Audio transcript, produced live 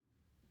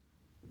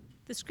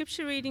The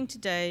scripture reading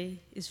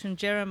today is from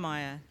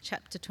Jeremiah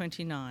chapter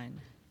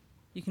 29.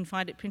 You can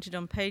find it printed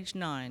on page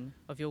 9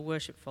 of your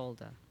worship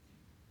folder.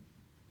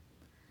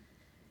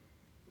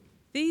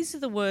 These are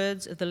the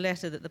words of the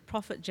letter that the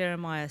prophet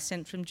Jeremiah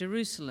sent from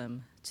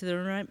Jerusalem to the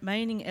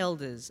remaining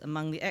elders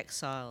among the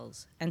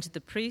exiles, and to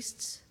the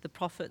priests, the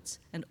prophets,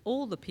 and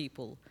all the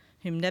people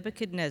whom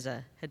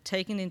Nebuchadnezzar had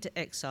taken into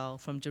exile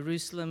from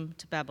Jerusalem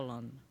to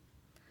Babylon.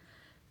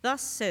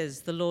 Thus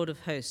says the Lord of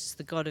hosts,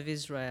 the God of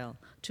Israel,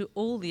 to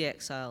all the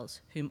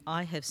exiles whom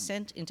I have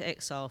sent into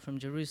exile from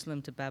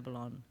Jerusalem to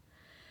Babylon: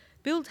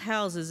 build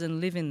houses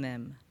and live in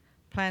them,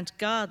 plant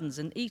gardens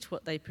and eat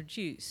what they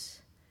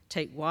produce.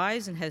 Take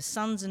wives and have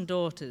sons and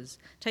daughters.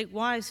 Take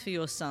wives for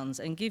your sons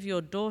and give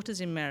your daughters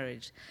in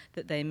marriage,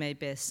 that they may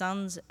bear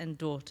sons and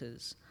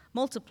daughters.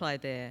 Multiply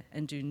there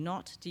and do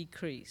not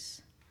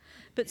decrease.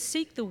 But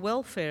seek the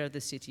welfare of the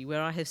city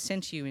where I have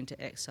sent you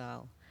into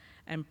exile,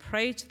 and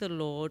pray to the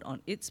Lord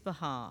on its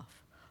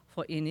behalf,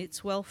 for in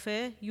its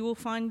welfare you will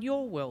find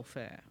your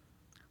welfare.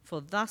 For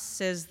thus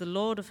says the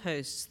Lord of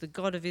hosts, the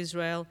God of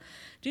Israel: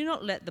 do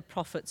not let the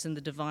prophets and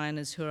the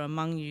diviners who are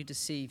among you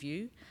deceive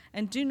you,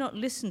 and do not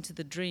listen to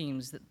the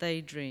dreams that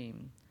they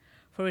dream.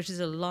 For it is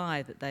a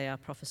lie that they are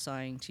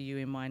prophesying to you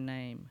in my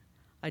name.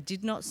 I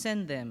did not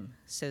send them,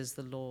 says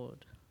the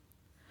Lord.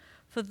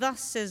 For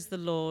thus says the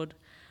Lord: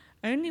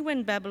 only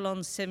when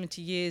Babylon's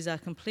 70 years are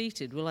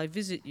completed will I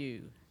visit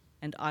you,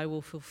 and I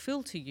will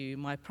fulfill to you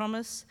my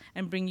promise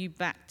and bring you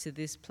back to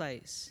this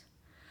place.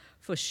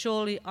 For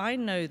surely I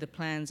know the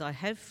plans I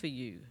have for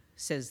you,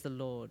 says the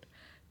Lord,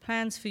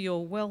 plans for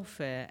your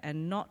welfare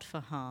and not for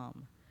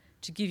harm,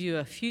 to give you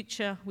a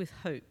future with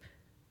hope.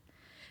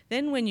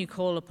 Then when you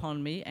call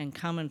upon me and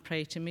come and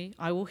pray to me,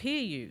 I will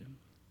hear you.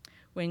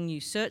 When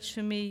you search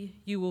for me,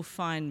 you will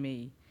find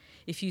me.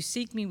 If you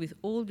seek me with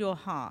all your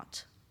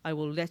heart, I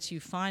will let you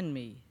find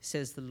me,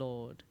 says the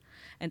Lord.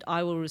 And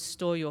I will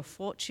restore your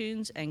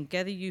fortunes and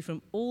gather you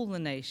from all the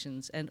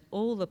nations and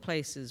all the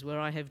places where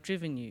I have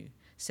driven you,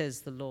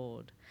 says the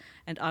Lord,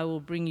 and I will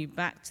bring you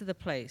back to the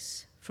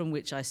place from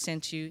which I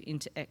sent you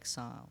into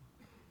exile.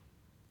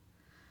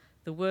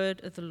 The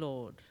word of the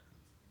Lord.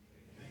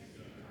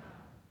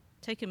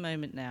 Take a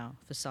moment now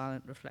for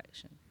silent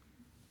reflection.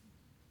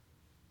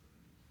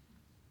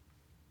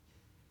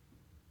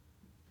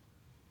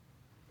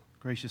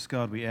 Gracious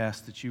God, we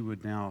ask that you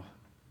would now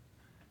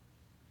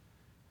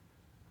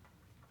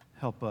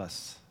help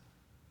us,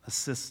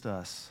 assist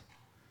us,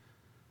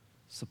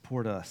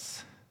 support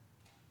us.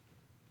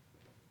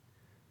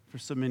 For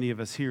so many of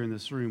us here in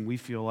this room, we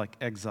feel like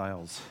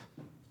exiles.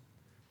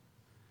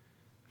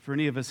 For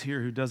any of us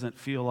here who doesn't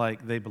feel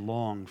like they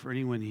belong, for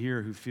anyone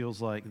here who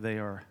feels like they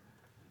are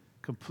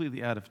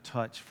completely out of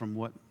touch from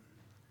what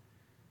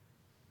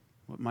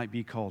might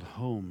be called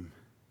home,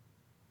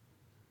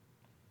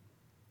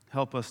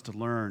 help us to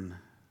learn,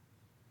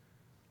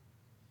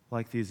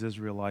 like these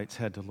Israelites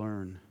had to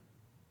learn,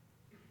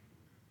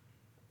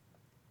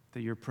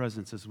 that your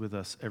presence is with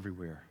us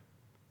everywhere.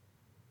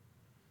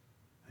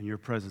 And your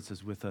presence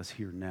is with us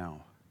here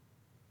now.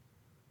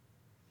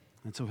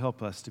 And so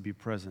help us to be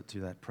present to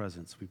that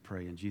presence, we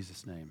pray in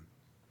Jesus' name.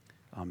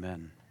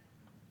 Amen.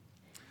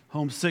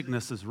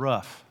 Homesickness is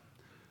rough.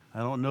 I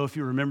don't know if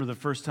you remember the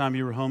first time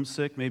you were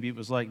homesick. Maybe it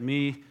was like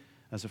me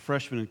as a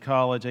freshman in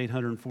college,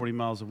 840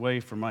 miles away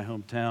from my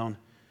hometown.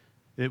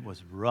 It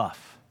was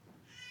rough.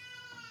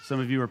 Some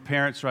of you are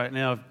parents right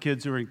now of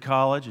kids who are in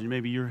college, and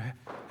maybe you're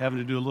having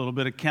to do a little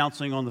bit of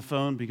counseling on the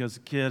phone because the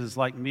kid is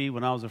like me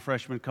when I was a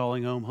freshman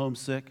calling home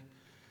homesick.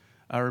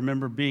 I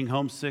remember being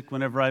homesick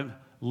whenever I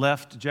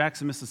left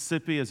Jackson,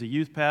 Mississippi as a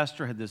youth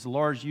pastor. I had this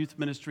large youth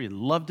ministry and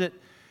loved it,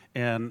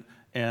 and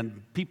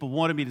people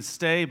wanted me to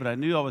stay, but I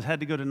knew I had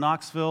to go to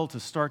Knoxville to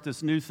start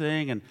this new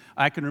thing. And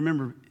I can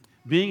remember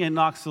being in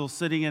Knoxville,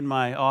 sitting in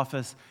my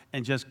office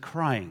and just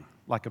crying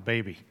like a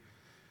baby.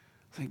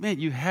 It's like, man,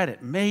 you had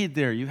it made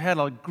there. You had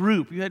a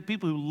group. You had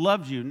people who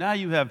loved you. Now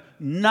you have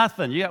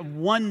nothing. You got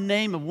one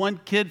name of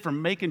one kid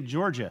from Macon,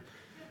 Georgia.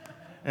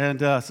 And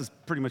this is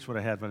pretty much what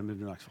I had when I moved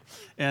to Knoxville.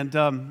 And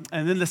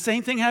then the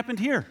same thing happened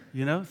here.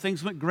 You know,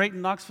 things went great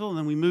in Knoxville, and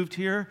then we moved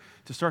here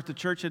to start the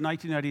church in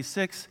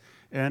 1996.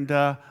 And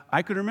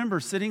I could remember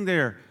sitting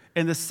there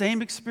and the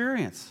same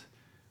experience.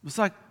 It was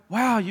like,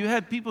 wow, you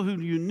had people who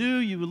you knew,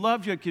 you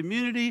loved, you had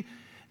community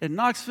in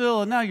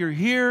Knoxville, and now you're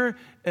here,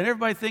 and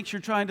everybody thinks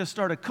you're trying to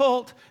start a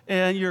cult,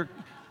 and you're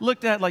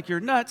looked at like you're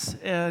nuts,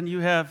 and you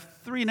have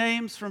 3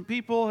 names from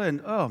people,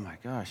 and oh my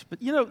gosh.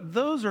 But you know,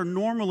 those are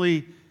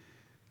normally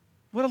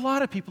what a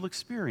lot of people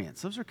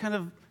experience. Those are kind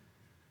of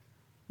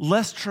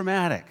less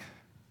traumatic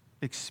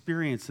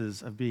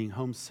experiences of being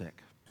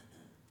homesick.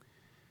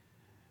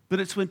 But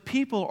it's when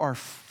people are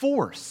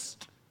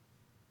forced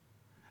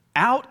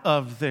out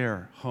of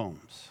their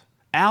homes,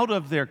 out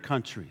of their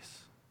countries,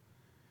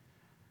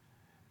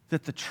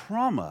 that the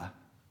trauma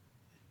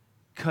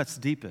cuts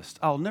deepest.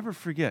 I'll never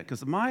forget,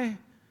 because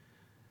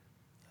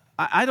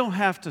I don't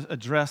have to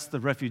address the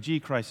refugee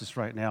crisis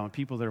right now and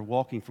people that are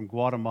walking from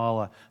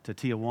Guatemala to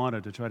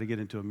Tijuana to try to get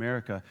into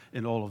America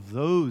and all of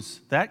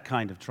that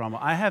kind of trauma.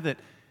 I have it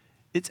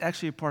It's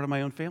actually a part of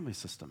my own family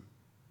system.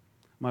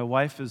 My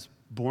wife is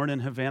born in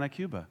Havana,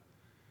 Cuba.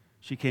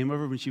 She came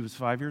over when she was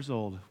 5 years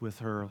old with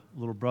her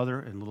little brother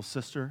and little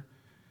sister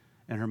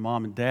and her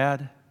mom and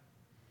dad,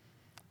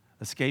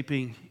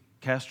 escaping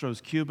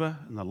Castro's Cuba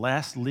in the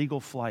last legal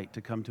flight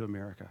to come to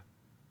America.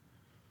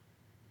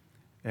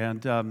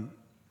 And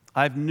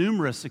I have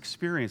numerous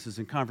experiences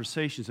and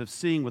conversations of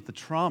seeing what the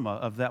trauma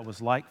of that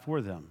was like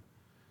for them.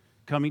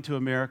 Coming to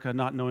America,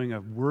 not knowing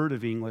a word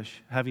of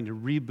English, having to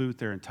reboot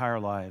their entire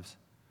lives.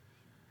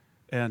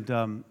 And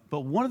but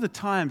one of the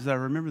times that I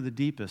remember the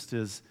deepest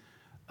is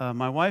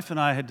my wife and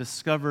I had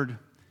discovered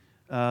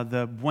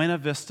the Buena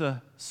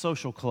Vista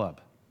Social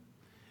Club.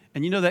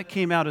 And you know, that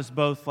came out as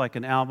both like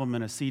an album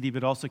and a CD,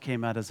 but also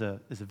came out as a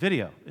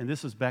video. And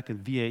this was back in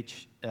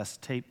VHS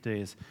tape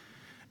days.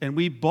 And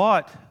we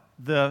bought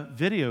the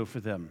video for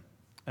them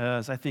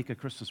as, I think, a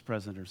Christmas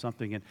present or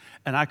something.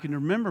 And I can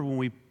remember when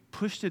we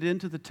pushed it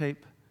into the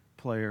tape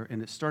player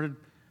and it started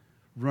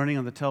running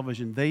on the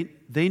television,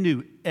 they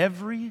knew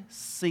every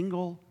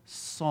single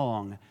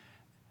song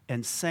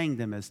and sang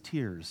them as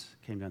tears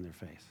came down their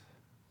face.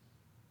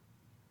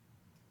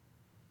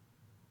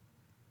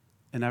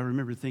 And I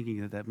remember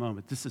thinking at that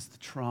moment, this is the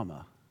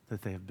trauma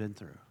that they have been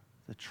through.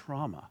 The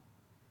trauma.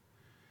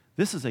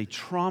 This is a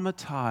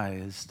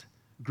traumatized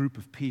group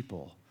of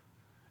people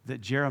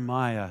that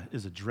Jeremiah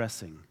is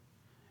addressing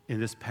in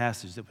this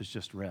passage that was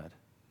just read.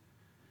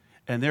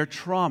 And their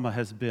trauma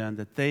has been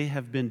that they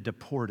have been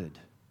deported.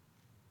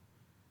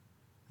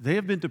 They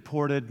have been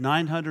deported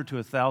 900 to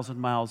 1,000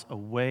 miles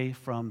away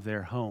from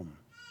their home.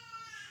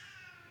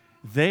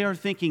 They are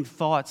thinking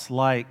thoughts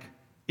like,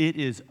 it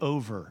is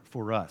over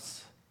for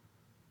us.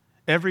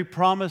 Every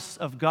promise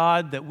of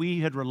God that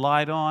we had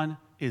relied on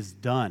is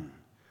done.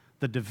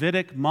 The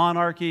Davidic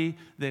monarchy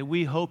that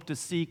we hope to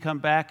see come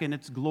back in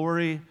its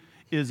glory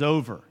is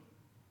over.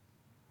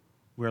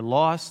 We're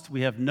lost.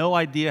 We have no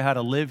idea how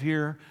to live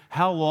here.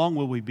 How long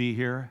will we be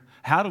here?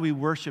 How do we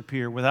worship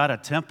here without a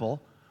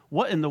temple?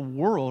 What in the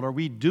world are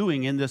we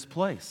doing in this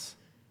place?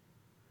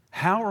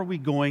 How are we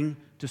going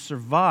to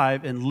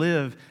survive and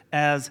live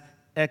as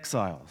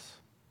exiles?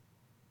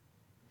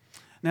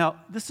 Now,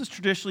 this is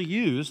traditionally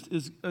used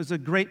as a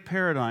great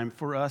paradigm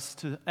for us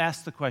to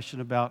ask the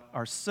question about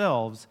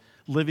ourselves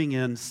living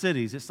in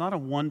cities. It's not a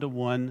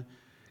one-to-one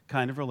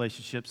kind of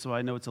relationship, so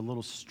I know it's a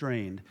little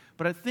strained.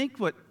 But I think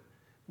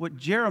what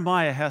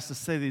Jeremiah has to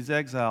say to these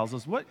exiles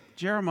is what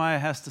Jeremiah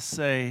has to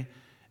say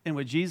and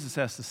what Jesus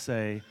has to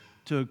say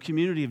to a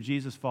community of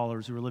Jesus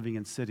followers who are living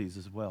in cities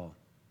as well.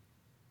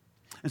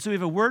 And so we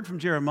have a word from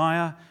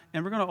Jeremiah,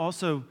 and we're going to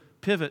also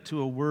pivot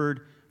to a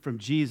word from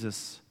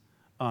Jesus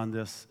on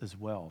this as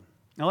well.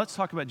 Now let's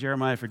talk about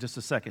Jeremiah for just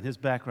a second, his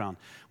background.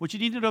 What you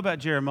need to know about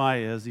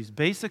Jeremiah is he's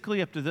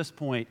basically, up to this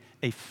point,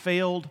 a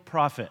failed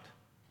prophet.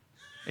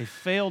 A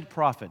failed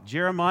prophet.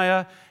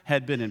 Jeremiah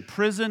had been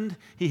imprisoned.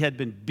 He had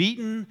been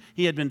beaten.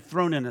 He had been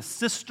thrown in a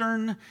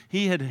cistern.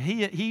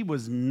 He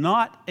was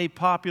not a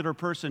popular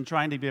person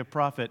trying to be a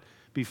prophet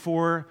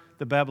before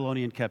the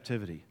Babylonian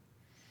captivity.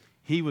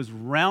 He was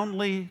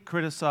roundly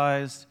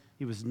criticized.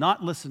 He was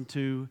not listened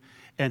to.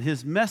 And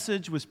his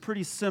message was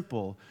pretty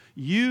simple.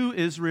 You,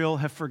 Israel,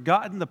 have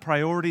forgotten the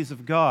priorities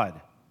of God.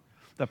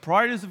 The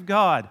priorities of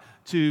God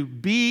to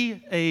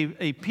be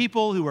a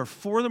people who are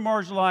for the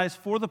marginalized,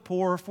 for the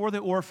poor, for the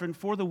orphan,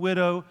 for the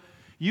widow.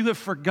 You have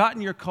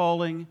forgotten your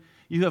calling.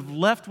 You have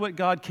left what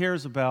God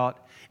cares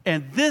about.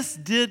 And this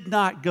did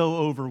not go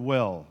over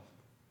well.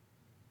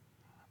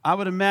 I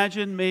would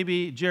imagine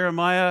maybe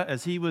Jeremiah,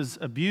 as he was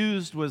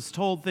abused, was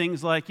told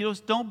things like,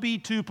 don't be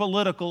too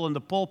political in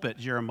the pulpit,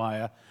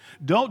 Jeremiah.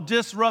 Don't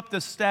disrupt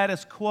the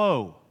status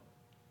quo.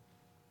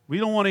 We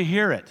don't want to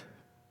hear it.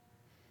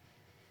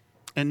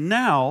 And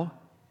now,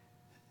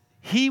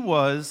 he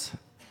was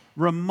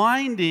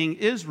reminding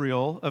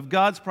Israel of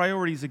God's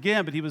priorities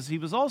again, but he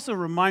was also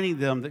reminding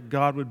them that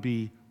God would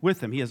be with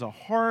them. He has a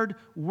hard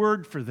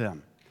word for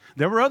them.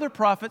 There were other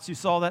prophets, you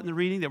saw that in the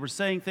reading, that were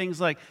saying things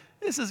like,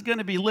 this is going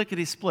to be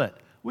lickety-split.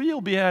 Well,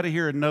 you'll be out of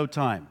here in no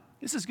time.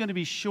 This is going to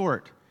be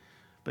short.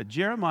 But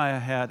Jeremiah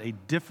had a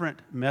different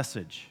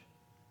message,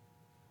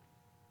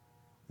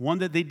 one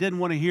that they didn't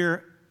want to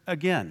hear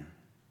again.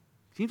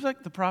 Seems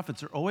like the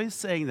prophets are always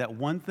saying that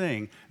one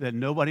thing that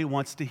nobody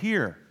wants to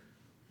hear.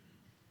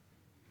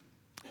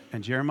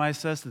 And Jeremiah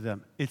says to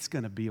them, it's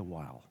going to be a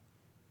while.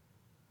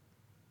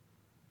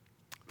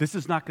 This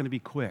is not going to be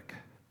quick.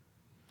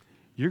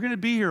 You're going to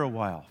be here a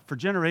while, for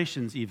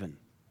generations even.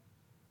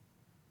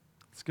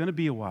 It's going to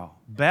be a while.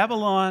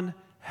 Babylon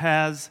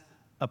has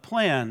a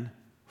plan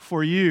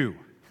for you,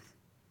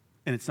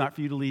 and it's not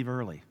for you to leave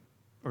early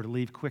or to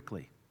leave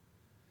quickly.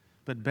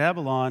 But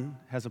Babylon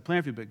has a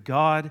plan for you, but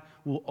God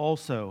will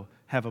also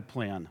have a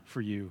plan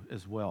for you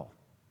as well.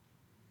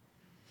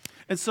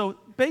 And so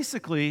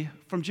basically,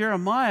 from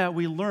Jeremiah,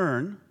 we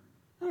learn,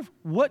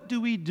 what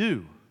do we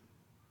do?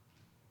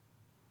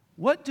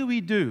 What do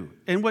we do?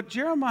 And what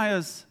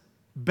Jeremiah's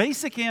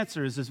basic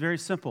answer is very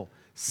simple.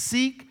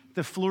 Seek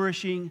the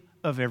flourishing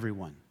of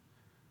everyone.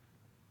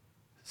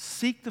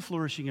 Seek the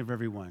flourishing of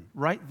everyone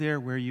right there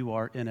where you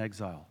are in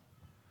exile.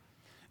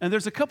 And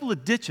there's a couple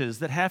of ditches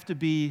that have to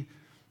be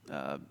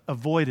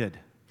avoided.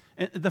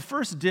 And the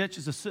first ditch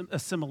is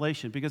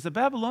assimilation, because the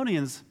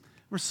Babylonians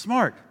were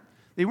smart.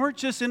 They weren't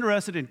just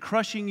interested in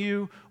crushing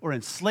you or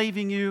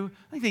enslaving you.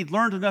 I think they'd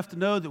learned enough to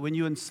know that when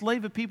you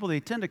enslave a people,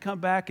 they tend to come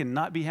back and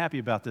not be happy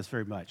about this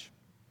very much.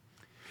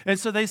 And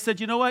so they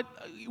said, you know what?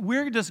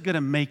 We're just going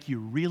to make you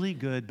really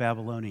good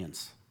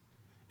Babylonians.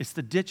 It's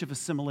the ditch of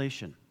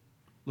assimilation.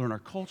 Learn our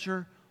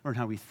culture, learn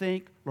how we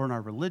think, learn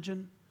our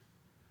religion.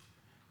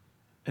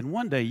 And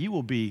one day you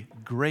will be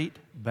great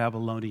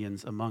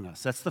Babylonians among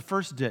us. That's the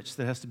first ditch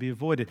that has to be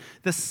avoided.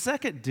 The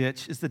second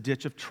ditch is the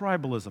ditch of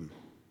tribalism.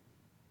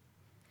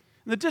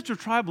 And the ditch of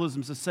tribalism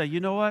is to say, you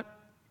know what?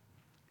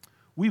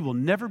 We will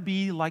never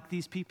be like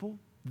these people.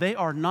 They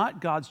are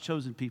not God's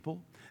chosen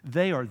people.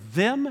 They are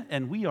them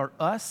and we are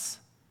us.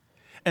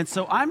 And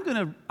so I'm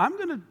going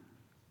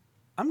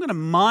to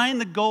mine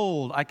the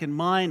gold I can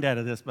mine out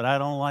of this, but I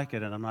don't like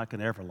it and I'm not going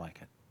to ever like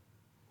it.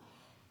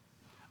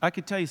 I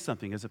could tell you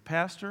something. As a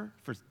pastor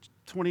for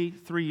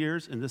 23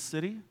 years in this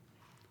city,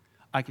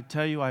 I could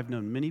tell you I've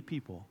known many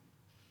people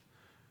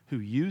who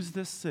use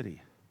this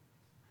city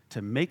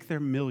to make their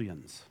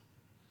millions,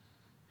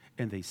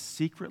 and they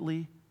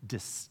secretly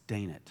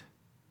disdain it.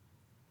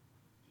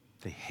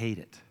 They hate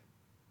it.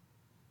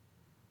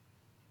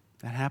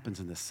 That happens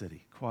in this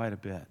city quite a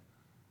bit.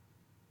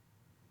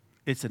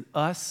 It's an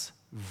us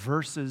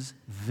versus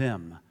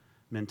them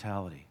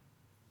mentality.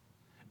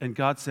 And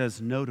God says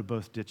no to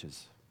both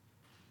ditches.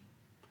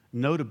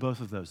 No to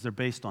both of those. They're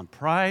based on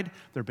pride,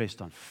 they're based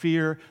on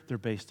fear, they're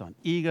based on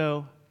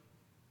ego.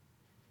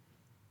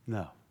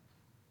 No.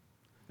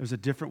 There's a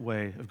different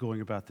way of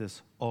going about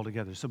this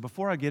altogether. So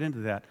before I get into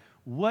that,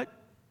 what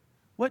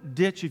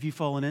ditch have you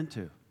fallen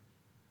into?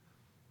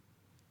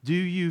 Do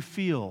you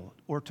feel,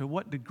 or to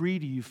what degree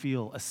do you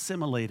feel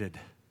assimilated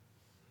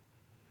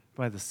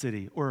by the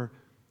city? Or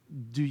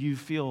do you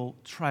feel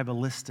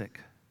tribalistic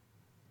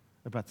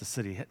about the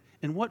city?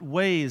 In what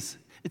ways?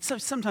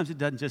 Sometimes it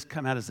doesn't just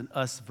come out as an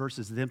us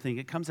versus them thing.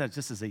 It comes out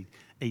just as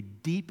a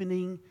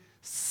deepening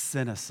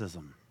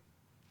cynicism.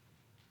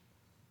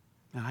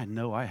 Now, I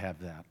know I have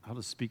that. I'll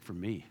just speak for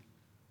me.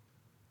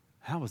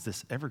 How is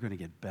this ever going to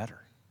get better?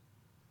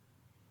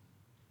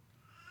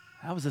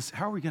 How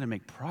are we going to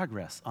make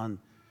progress on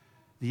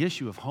the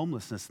issue of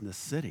homelessness in this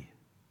city?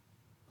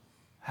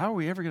 How are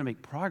we ever going to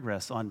make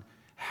progress on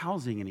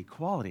housing and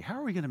equality? How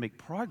are we going to make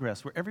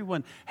progress where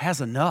everyone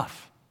has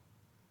enough?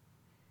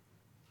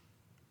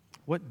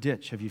 What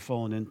ditch have you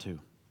fallen into?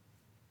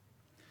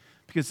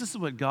 Because this is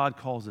what God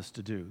calls us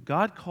to do.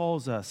 God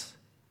calls us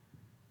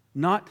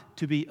not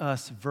to be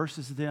us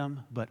versus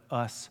them, but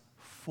us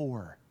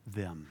for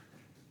them.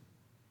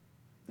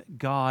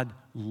 God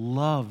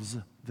loves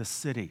the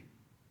city.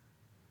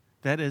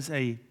 That is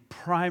a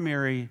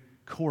primary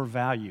core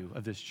value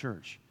of this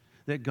church,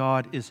 that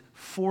God is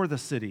for the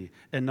city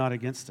and not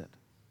against it,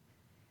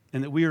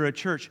 and that we are a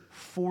church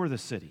for the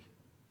city.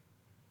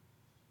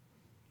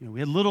 You know, we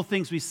had little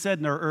things we said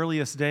in our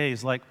earliest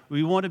days, like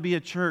we want to be a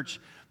church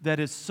that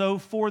is so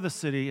for the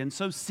city and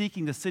so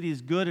seeking the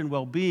city's good and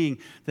well-being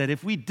that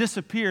if we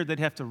disappeared, they'd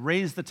have to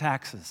raise the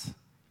taxes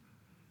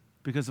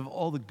because of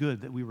all the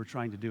good that we were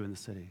trying to do in the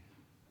city.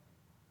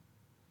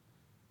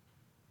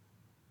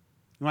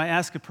 When I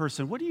ask a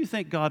person, what do you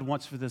think God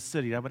wants for this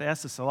city? I would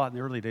ask this a lot in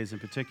the early days in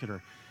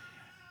particular.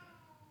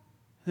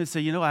 They'd say,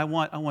 you know, I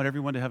want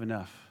everyone to have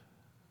enough.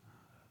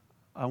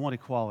 I want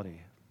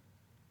equality.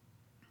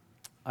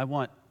 I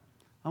want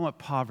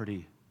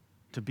poverty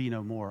to be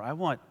no more. I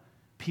want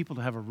people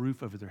to have a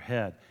roof over their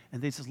head. And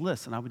they just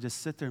listen. I would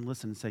just sit there and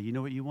listen and say, you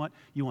know what you want?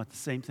 You want the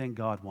same thing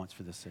God wants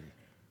for this city.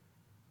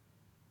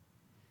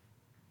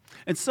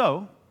 And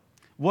so,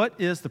 what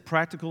is the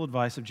practical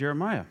advice of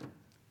Jeremiah?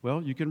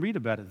 Well, you can read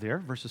about it there,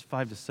 verses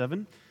 5 to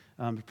 7,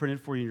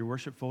 printed for you in your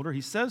worship folder.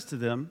 He says to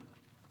them,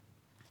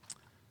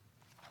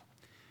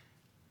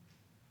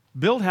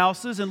 build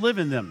houses and live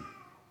in them.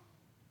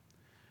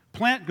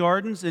 Plant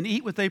gardens and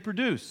eat what they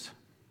produce.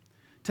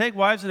 Take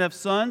wives and have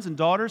sons and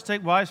daughters.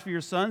 Take wives for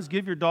your sons.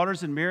 Give your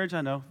daughters in marriage.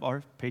 I know,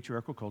 our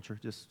patriarchal culture,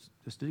 just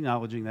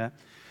acknowledging that.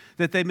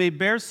 That they may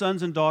bear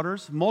sons and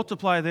daughters,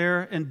 multiply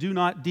there and do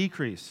not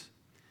decrease.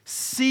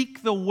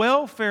 Seek the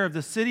welfare of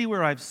the city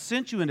where I've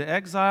sent you into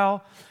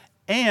exile.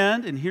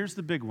 And here's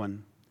the big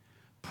one,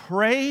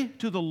 pray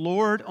to the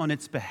Lord on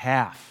its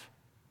behalf.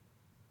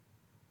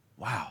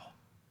 Wow.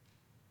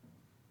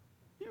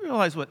 You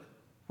realize what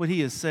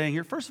he is saying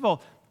here? First of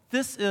all,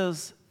 this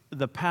is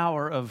the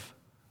power of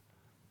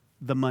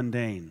the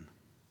mundane.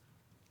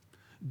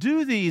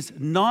 Do these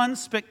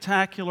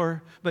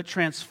non-spectacular but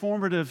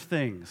transformative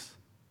things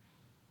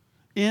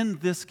in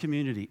this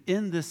community,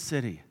 in this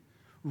city.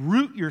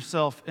 Root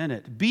yourself in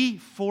it. Be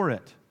for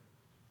it.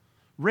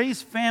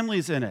 Raise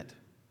families in it.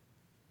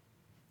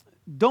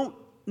 Don't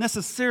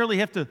necessarily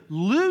have to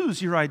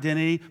lose your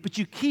identity, but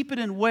you keep it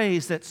in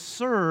ways that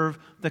serve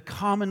the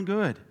common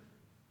good.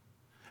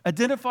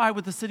 Identify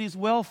with the city's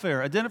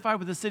welfare. Identify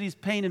with the city's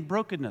pain and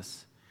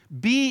brokenness.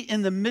 Be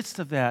in the midst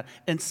of that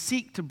and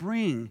seek to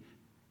bring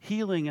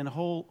healing and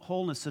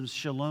wholeness and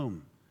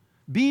shalom.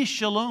 Be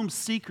shalom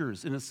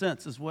seekers, in a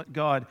sense, is what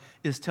God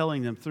is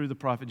telling them through the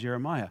prophet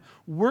Jeremiah.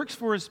 Works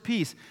for his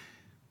peace.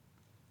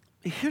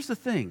 Here's the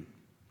thing.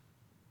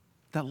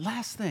 That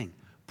last thing.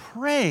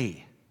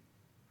 Pray.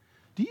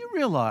 Do you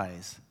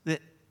realize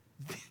that,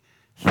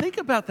 think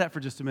about that for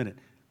just a minute.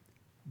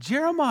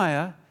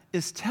 Jeremiah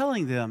is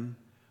telling them,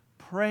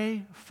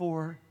 pray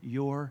for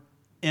your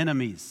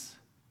enemies.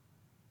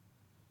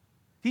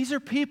 These are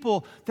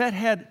people that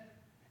had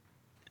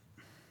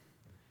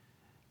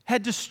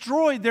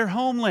destroyed their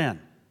homeland,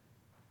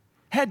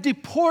 had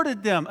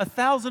deported them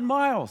 1,000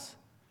 miles,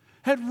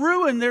 had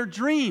ruined their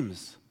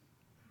dreams.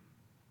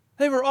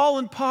 They were all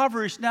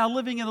impoverished, now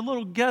living in a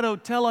little ghetto,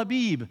 Tel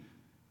Aviv,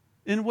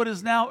 in what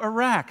is now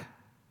Iraq.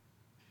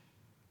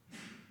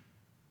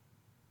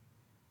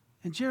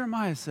 And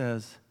Jeremiah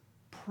says,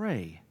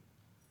 pray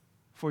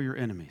for your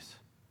enemies.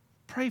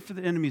 Pray for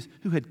the enemies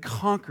who had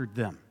conquered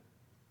them.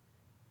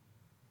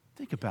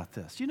 Think about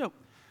this. You know,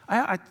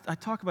 I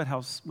talk about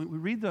how when we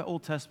read the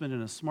Old Testament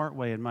in a smart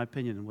way, in my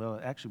opinion, and well,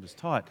 it actually was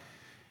taught,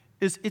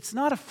 it's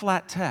not a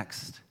flat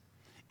text.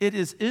 It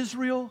is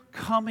Israel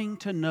coming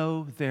to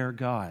know their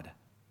God.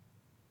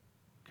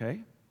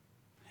 Okay?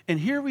 And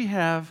here we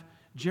have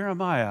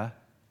Jeremiah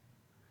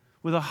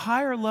with a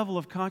higher level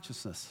of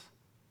consciousness.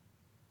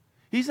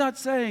 He's not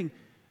saying,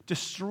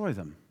 destroy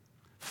them,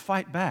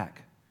 fight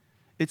back.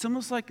 It's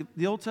almost like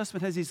the Old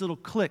Testament has these little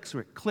clicks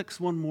where it clicks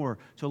one more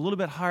to a little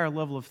bit higher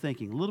level of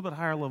thinking, a little bit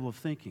higher level of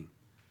thinking.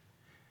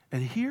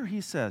 And here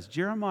he says,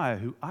 Jeremiah,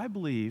 who I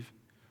believe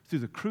through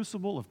the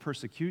crucible of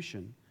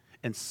persecution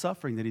and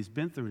suffering that he's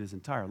been through in his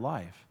entire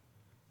life.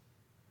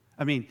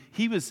 I mean,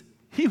 he was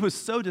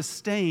so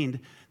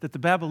disdained that the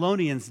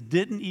Babylonians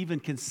didn't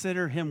even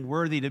consider him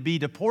worthy to be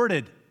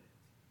deported.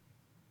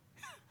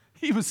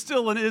 He was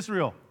still in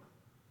Israel.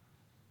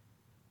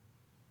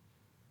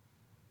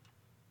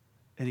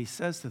 And he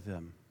says to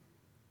them,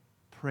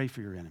 pray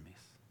for your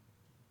enemies.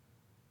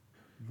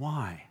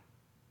 Why?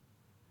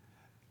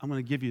 I'm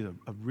going to give you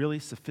a really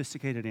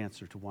sophisticated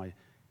answer to why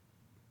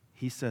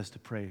he says to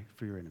pray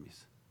for your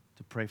enemies,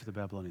 to pray for the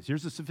Babylonians.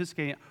 Here's the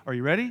sophisticated. Are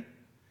you ready?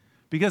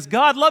 Because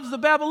God loves the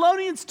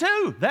Babylonians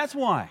too. That's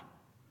why.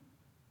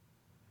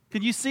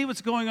 Can you see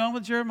what's going on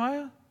with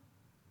Jeremiah?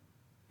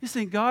 He's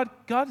saying God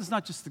is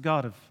not just the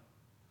God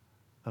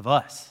of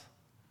us.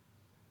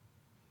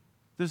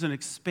 There's an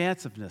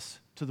expansiveness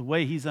to the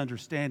way he's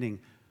understanding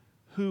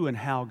who and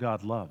how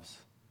God loves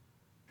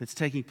that's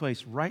taking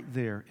place right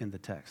there in the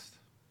text.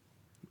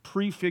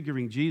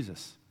 Prefiguring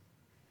Jesus,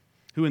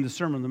 who in the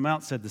Sermon on the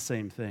Mount said the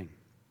same thing.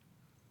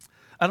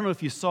 I don't know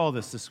if you saw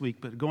this week,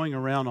 but going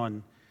around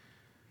on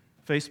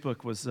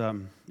Facebook was,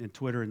 and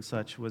Twitter and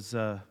such, was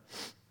the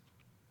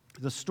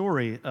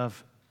story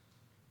of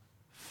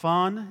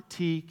Phan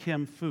Thi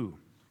Kim Phu.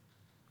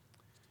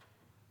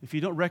 If you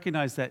don't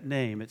recognize that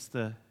name, it's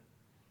the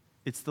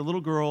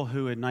little girl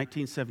who in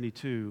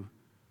 1972,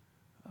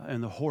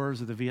 in the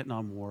horrors of the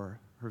Vietnam War,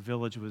 her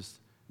village was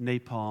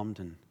napalmed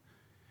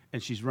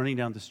and she's running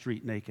down the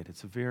street naked.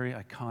 It's a very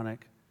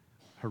iconic,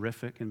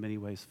 horrific in many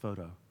ways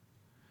photo.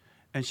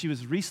 And she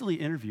was recently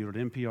interviewed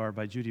at NPR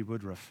by Judy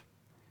Woodruff.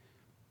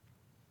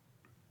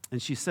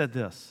 And she said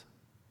this,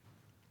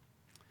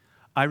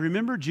 I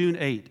remember June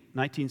 8,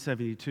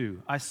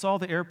 1972. I saw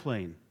the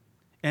airplane,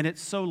 and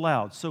it's so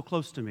loud, so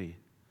close to me.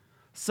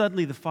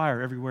 Suddenly the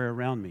fire everywhere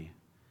around me.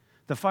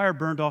 The fire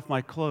burned off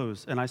my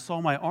clothes, and I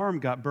saw my arm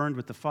got burned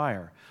with the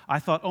fire. I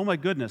thought, oh my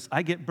goodness,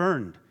 I get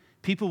burned.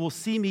 People will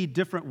see me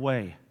different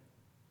way.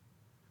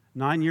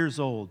 9 years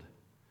old,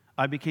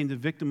 I became the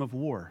victim of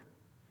war.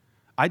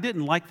 I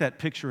didn't like that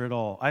picture at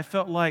all. I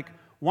felt like,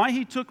 why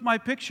he took my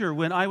picture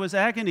when I was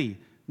agony,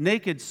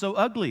 naked, so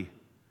ugly?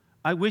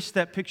 I wish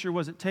that picture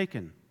wasn't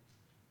taken.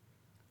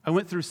 I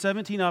went through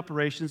 17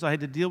 operations. I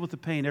had to deal with the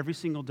pain every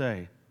single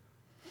day.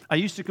 I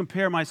used to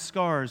compare my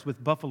scars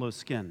with buffalo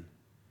skin.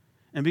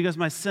 And because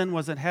my sin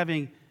wasn't have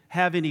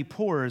any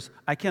pores,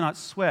 I cannot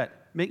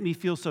sweat, make me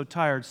feel so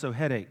tired, so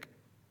headache.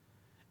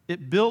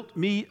 It built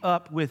me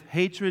up with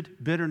hatred,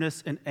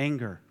 bitterness, and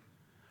anger.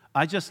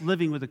 I just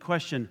living with the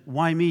question,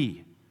 why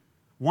me?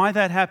 Why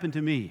that happened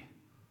to me?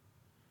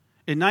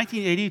 In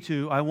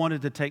 1982, I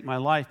wanted to take my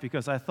life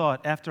because I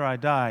thought after I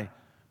die,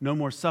 no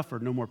more suffer,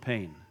 no more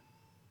pain.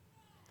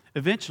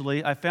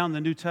 Eventually, I found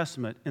the New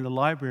Testament in the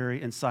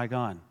library in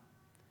Saigon.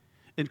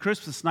 In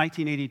Christmas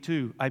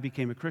 1982, I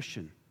became a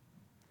Christian.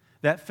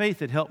 That faith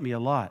had helped me a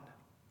lot.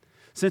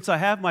 Since I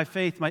have my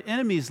faith, my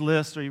enemies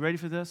list, are you ready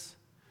for this?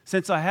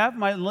 Since I have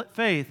my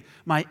faith,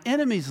 my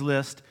enemies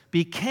list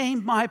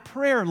became my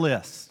prayer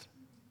list.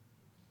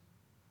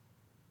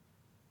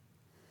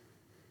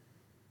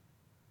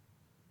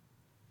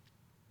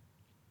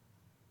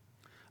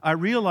 I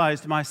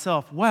realized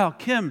myself, wow,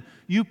 Kim,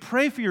 you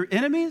pray for your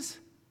enemies?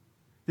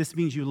 This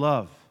means you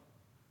love.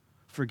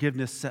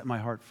 Forgiveness set my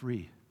heart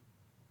free.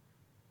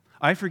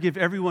 I forgive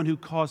everyone who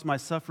caused my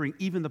suffering,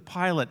 even the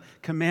pilot,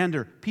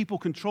 commander, people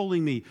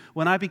controlling me.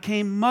 When I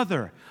became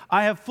mother,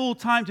 I have full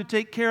time to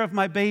take care of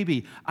my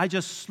baby. I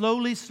just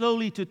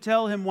slowly to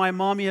tell him why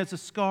mommy has a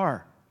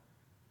scar.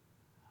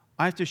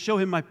 I have to show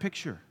him my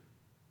picture.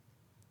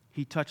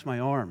 He'd touch my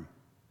arm,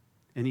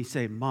 and he'd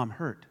say, Mom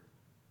hurt.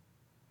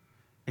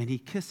 And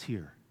he'd kiss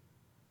here.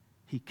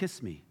 He'd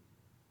kiss me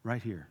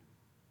right here.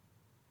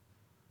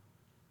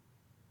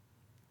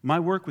 My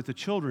work with the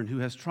children who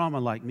has trauma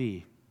like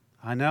me,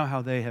 I know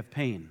how they have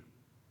pain.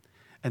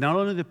 And not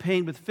only the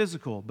pain with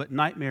physical, but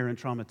nightmare and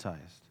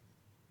traumatized.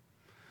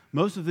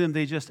 Most of them,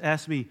 they just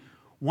ask me,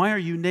 why are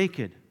you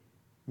naked?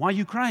 Why are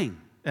you crying?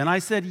 And I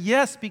said,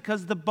 yes,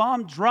 because the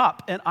bomb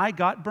dropped and I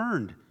got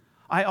burned.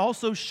 I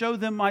also show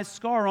them my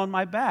scar on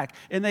my back.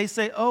 And they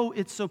say, oh,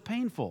 it's so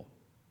painful.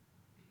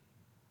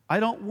 I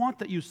don't want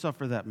that you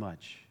suffer that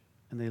much.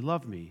 And they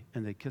love me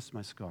and they kiss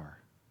my scar.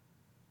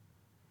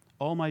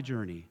 All my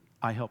journey,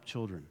 I help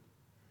children.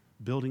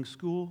 Building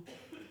school,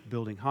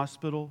 building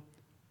hospital,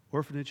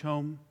 orphanage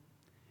home.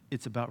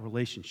 It's about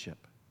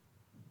relationship.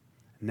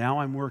 Now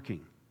I'm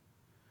working,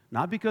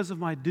 not because of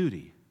my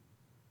duty,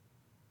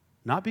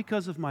 not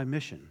because of my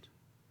mission,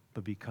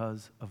 but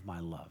because of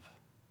my love.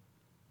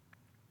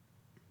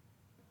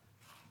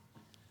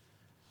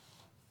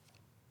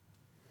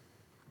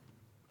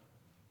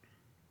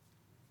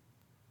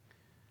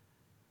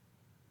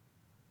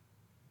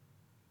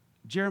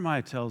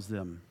 Jeremiah tells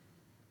them,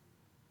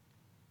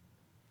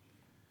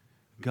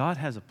 God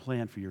has a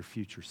plan for your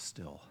future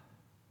still.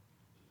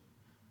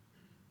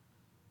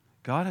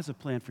 God has a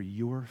plan for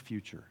your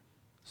future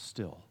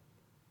still.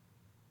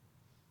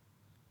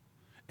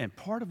 And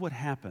part of what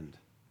happened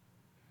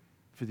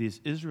for these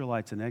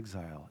Israelites in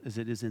exile is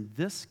it is in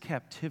this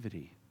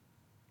captivity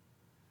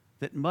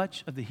that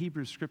much of the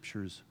Hebrew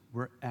Scriptures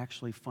were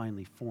actually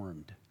finally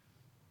formed.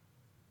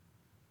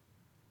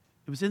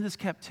 It was in this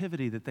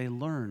captivity that they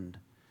learned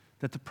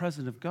that the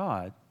presence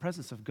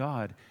of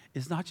God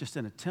is not just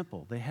in a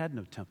temple. They had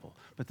no temple,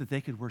 but that they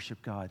could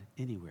worship God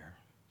anywhere.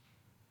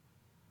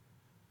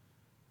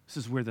 This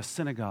is where the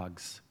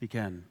synagogues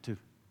began to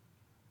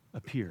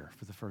appear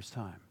for the first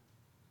time.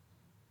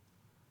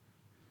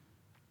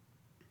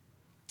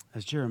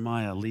 As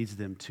Jeremiah leads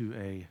them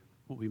to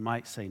what we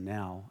might say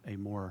now, a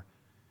more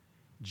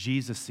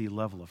Jesus-y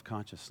level of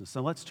consciousness.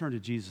 Now let's turn to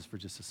Jesus for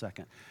just a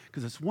second.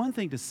 Because it's one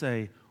thing to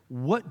say,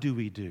 what do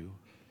we do?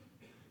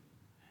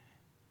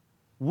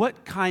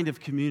 What kind of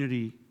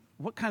community,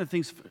 what kind of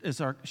things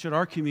should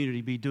our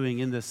community be doing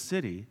in this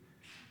city?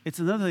 It's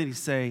another thing to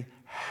say,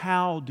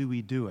 how do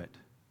we do it?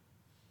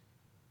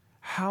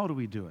 How do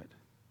we do it?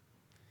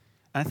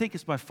 And I think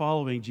it's by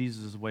following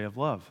Jesus' way of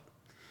love.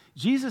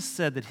 Jesus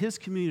said that his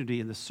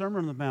community in the Sermon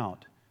on the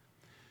Mount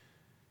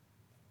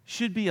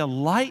should be a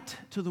light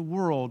to the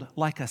world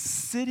like a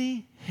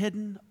city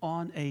hidden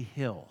on a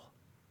hill.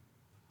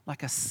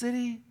 Like a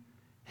city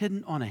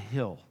hidden on a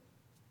hill.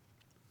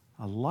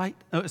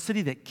 A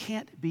city that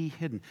can't be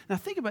hidden. Now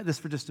think about this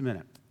for just a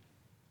minute.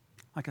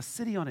 Like a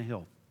city on a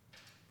hill.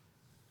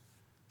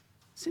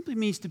 Simply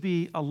means to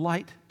be a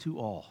light to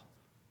all.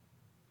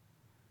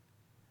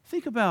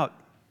 Think about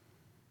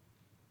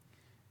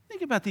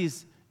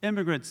these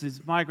immigrants,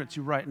 these migrants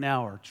who right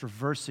now are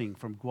traversing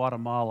from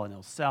Guatemala and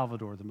El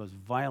Salvador, the most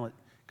violent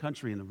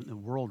country in the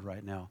world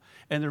right now,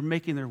 and they're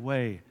making their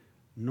way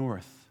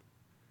north.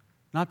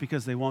 Not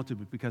because they want to,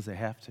 but because they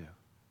have to.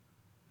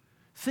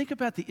 Think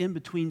about the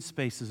in-between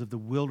spaces of the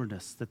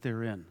wilderness that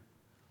they're in,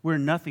 where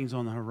nothing's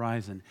on the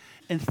horizon.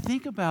 And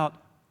think about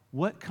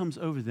what comes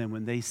over them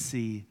when they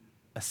see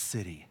a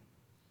city.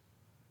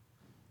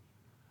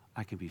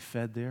 I can be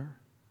fed there.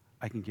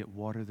 I can get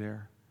water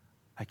there.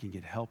 I can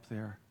get help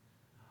there.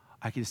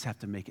 I can just have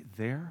to make it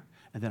there,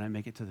 and then I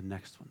make it to the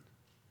next one.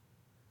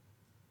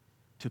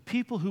 To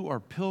people who are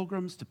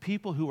pilgrims, to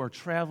people who are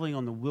traveling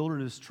on the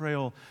wilderness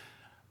trail,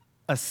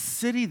 a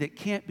city that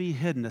can't be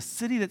hidden, a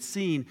city that's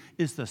seen,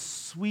 is the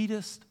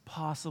sweetest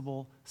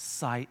possible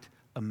sight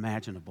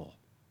imaginable.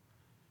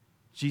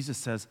 Jesus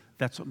says,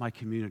 that's what my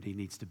community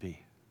needs to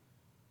be.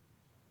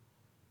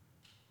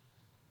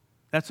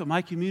 That's what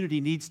my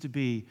community needs to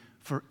be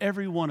for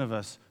every one of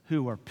us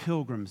who are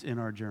pilgrims in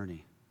our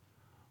journey.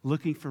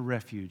 Looking for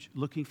refuge,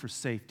 looking for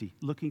safety,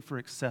 looking for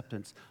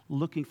acceptance,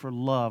 looking for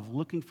love,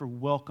 looking for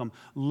welcome,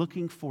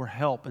 looking for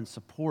help and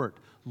support,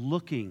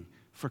 looking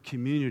for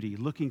community,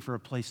 looking for a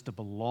place to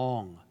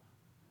belong.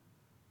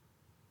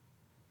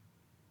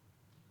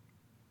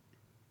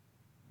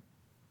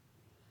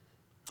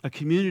 A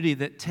community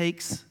that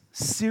takes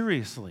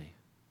seriously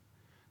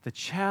the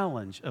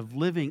challenge of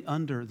living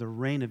under the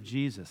reign of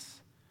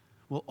Jesus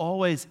will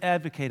always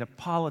advocate a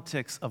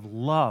politics of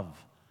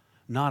love,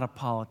 not a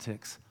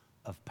politics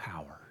of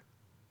power.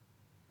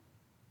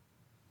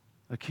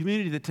 A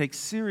community that takes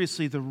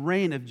seriously the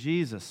reign of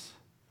Jesus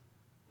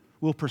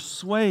will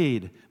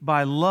persuade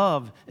by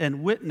love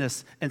and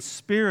witness and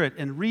spirit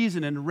and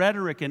reason and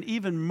rhetoric and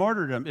even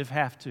martyrdom if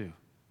have to,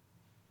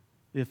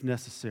 if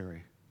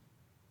necessary.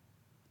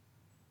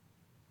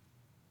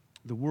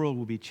 The world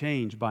will be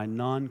changed by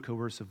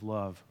non-coercive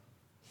love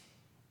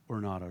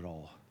or not at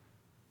all.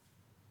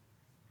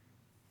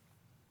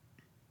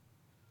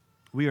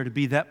 We are to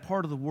be that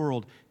part of the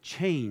world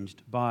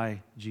changed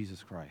by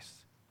Jesus Christ.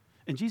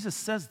 And Jesus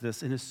says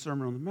this in his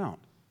Sermon on the Mount.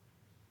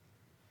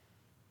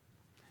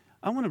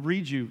 I want to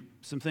read you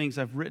some things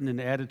I've written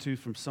and added to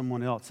from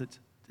someone else. It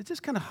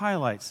just kind of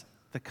highlights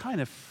the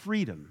kind of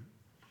freedom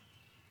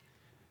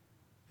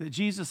that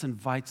Jesus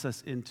invites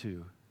us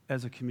into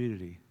as a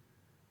community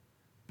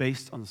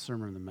based on the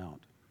Sermon on the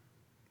Mount.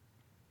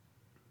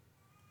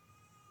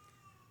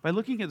 By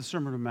looking at the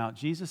Sermon on the Mount,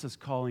 Jesus is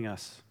calling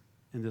us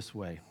in this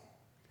way: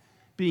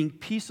 being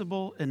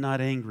peaceable and not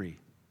angry,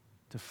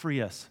 to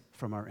free us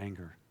from our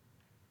anger.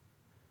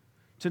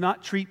 To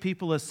not treat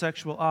people as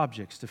sexual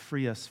objects, to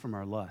free us from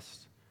our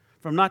lust.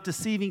 From not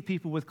deceiving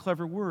people with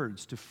clever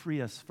words, to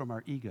free us from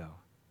our ego.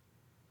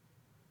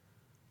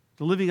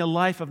 To living a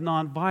life of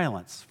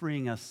nonviolence,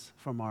 freeing us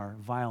from our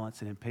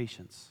violence and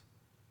impatience.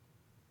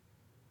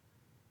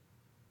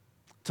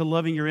 To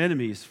loving your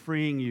enemies,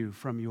 freeing you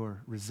from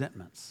your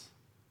resentments.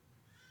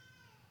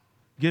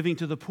 Giving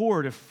to the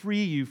poor to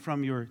free you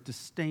from your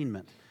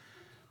disdainment.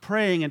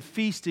 Praying and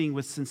feasting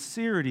with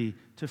sincerity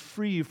to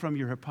free you from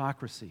your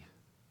hypocrisy.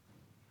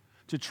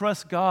 To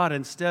trust God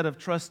instead of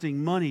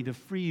trusting money to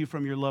free you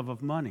from your love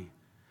of money.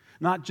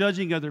 Not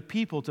judging other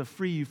people to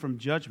free you from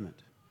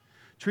judgment.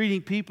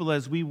 Treating people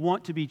as we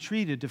want to be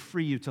treated to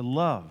free you to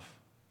love.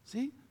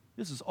 See,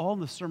 this is all in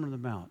the Sermon on the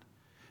Mount.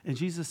 And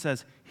Jesus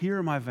says, here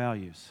are my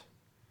values.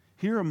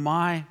 Here are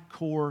my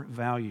core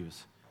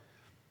values.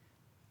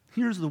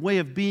 Here's the way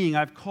of being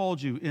I've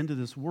called you into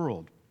this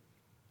world.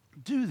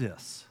 Do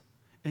this,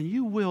 and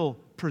you will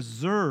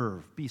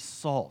preserve, be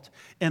salt,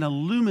 and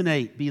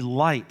illuminate, be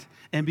light,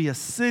 and be a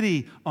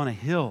city on a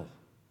hill.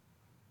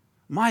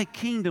 My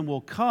kingdom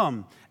will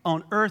come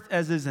on earth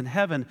as is in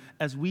heaven,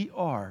 as we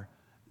are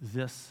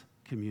this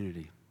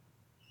community.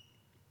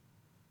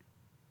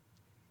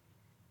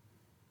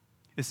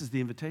 This is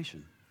the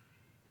invitation.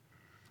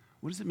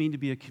 What does it mean to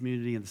be a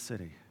community in the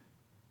city?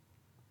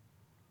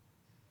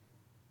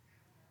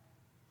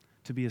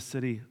 To be a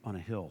city on a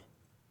hill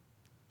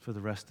for the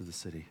rest of the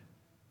city.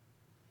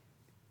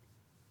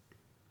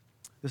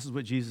 This is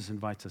what Jesus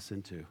invites us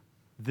into.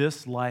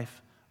 This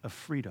life of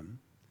freedom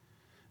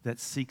that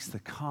seeks the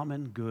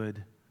common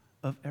good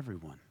of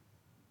everyone.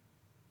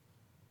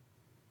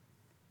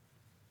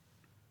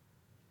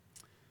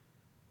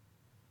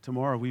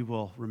 Tomorrow we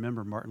will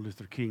remember Martin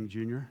Luther King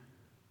Jr.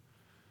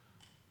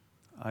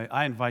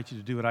 I invite you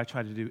to do what I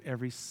try to do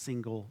every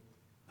single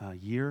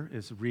year,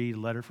 is read a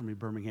letter from a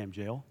Birmingham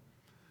jail,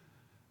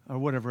 or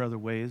whatever other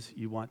ways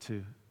you want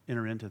to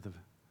enter into the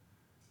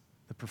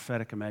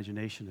prophetic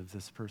imagination of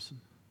this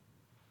person.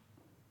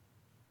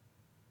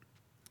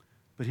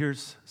 But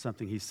here's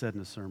something he said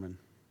in a sermon.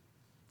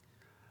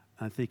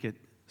 I think it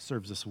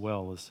serves us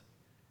well. As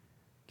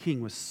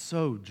King was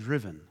so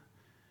driven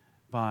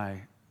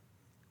by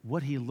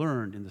what he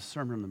learned in the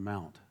Sermon on the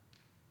Mount.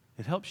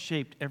 It helped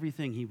shape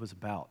everything he was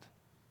about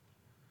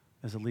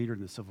as a leader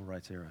in the civil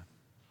rights era.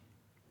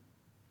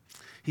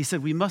 He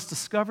said, we must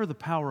discover the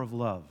power of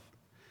love.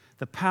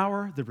 The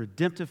power, the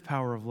redemptive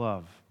power of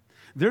love.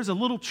 There's a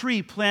little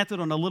tree planted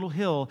on a little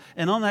hill,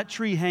 and on that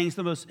tree hangs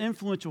the most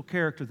influential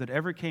character that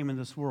ever came in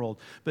this world.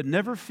 But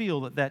never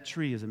feel that that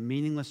tree is a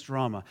meaningless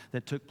drama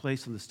that took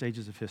place on the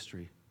stages of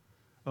history.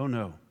 Oh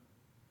no.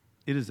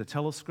 It is a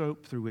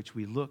telescope through which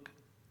we look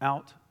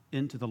out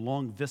into the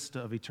long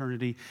vista of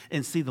eternity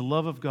and see the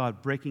love of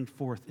God breaking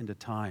forth into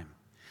time.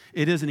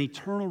 It is an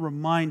eternal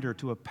reminder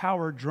to a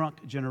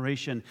power-drunk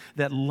generation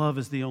that love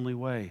is the only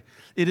way.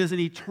 It is an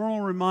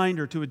eternal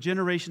reminder to a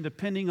generation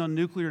depending on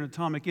nuclear and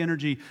atomic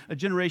energy, a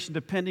generation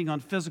depending on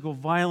physical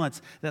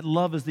violence, that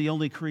love is the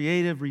only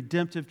creative,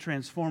 redemptive,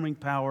 transforming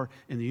power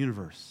in the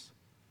universe.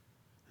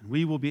 And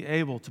we will be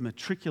able to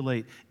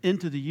matriculate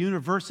into the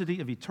university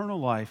of eternal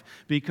life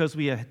because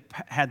we have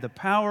had the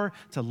power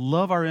to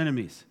love our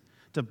enemies,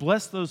 to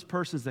bless those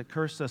persons that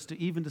cursed us, to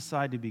even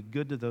decide to be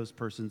good to those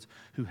persons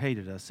who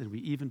hated us. And we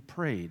even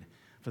prayed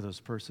for those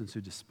persons who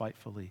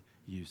despitefully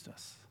used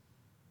us.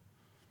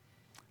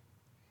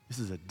 This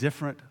is a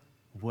different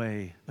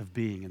way of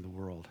being in the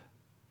world.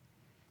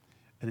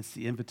 And it's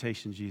the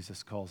invitation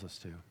Jesus calls us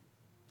to.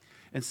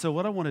 And so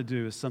what I want to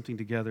do is something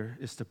together,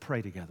 is to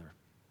pray together.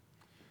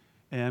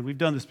 And we've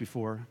done this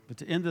before, but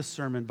to end this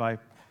sermon by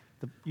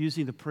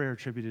using the prayer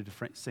attributed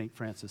to St.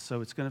 Francis.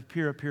 So it's going to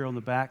appear up here on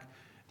the back.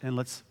 And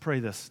let's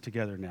pray this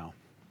together now.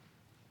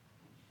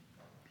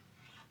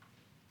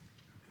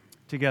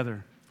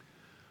 Together.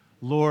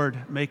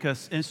 Lord, make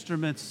us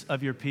instruments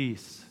of your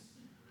peace.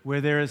 Where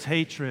there is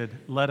hatred,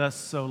 let us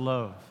sow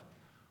love.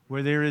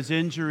 Where there is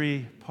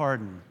injury,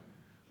 pardon.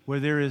 Where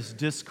there is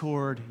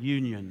discord,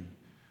 union.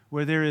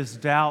 Where there is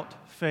doubt,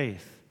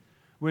 faith.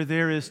 Where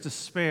there is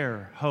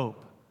despair,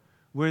 hope.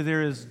 Where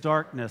there is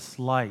darkness,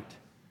 light.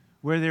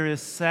 Where there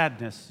is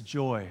sadness,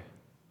 joy.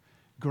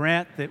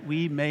 Grant that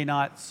we may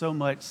not so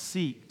much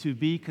seek to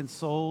be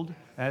consoled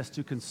as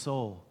to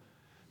console,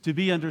 to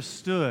be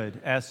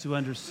understood as to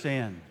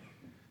understand,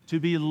 to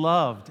be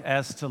loved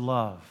as to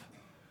love.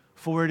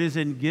 For it is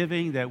in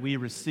giving that we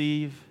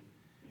receive,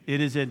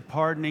 it is in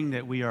pardoning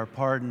that we are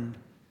pardoned,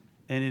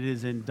 and it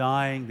is in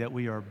dying that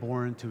we are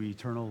born to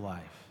eternal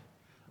life.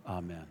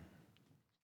 Amen.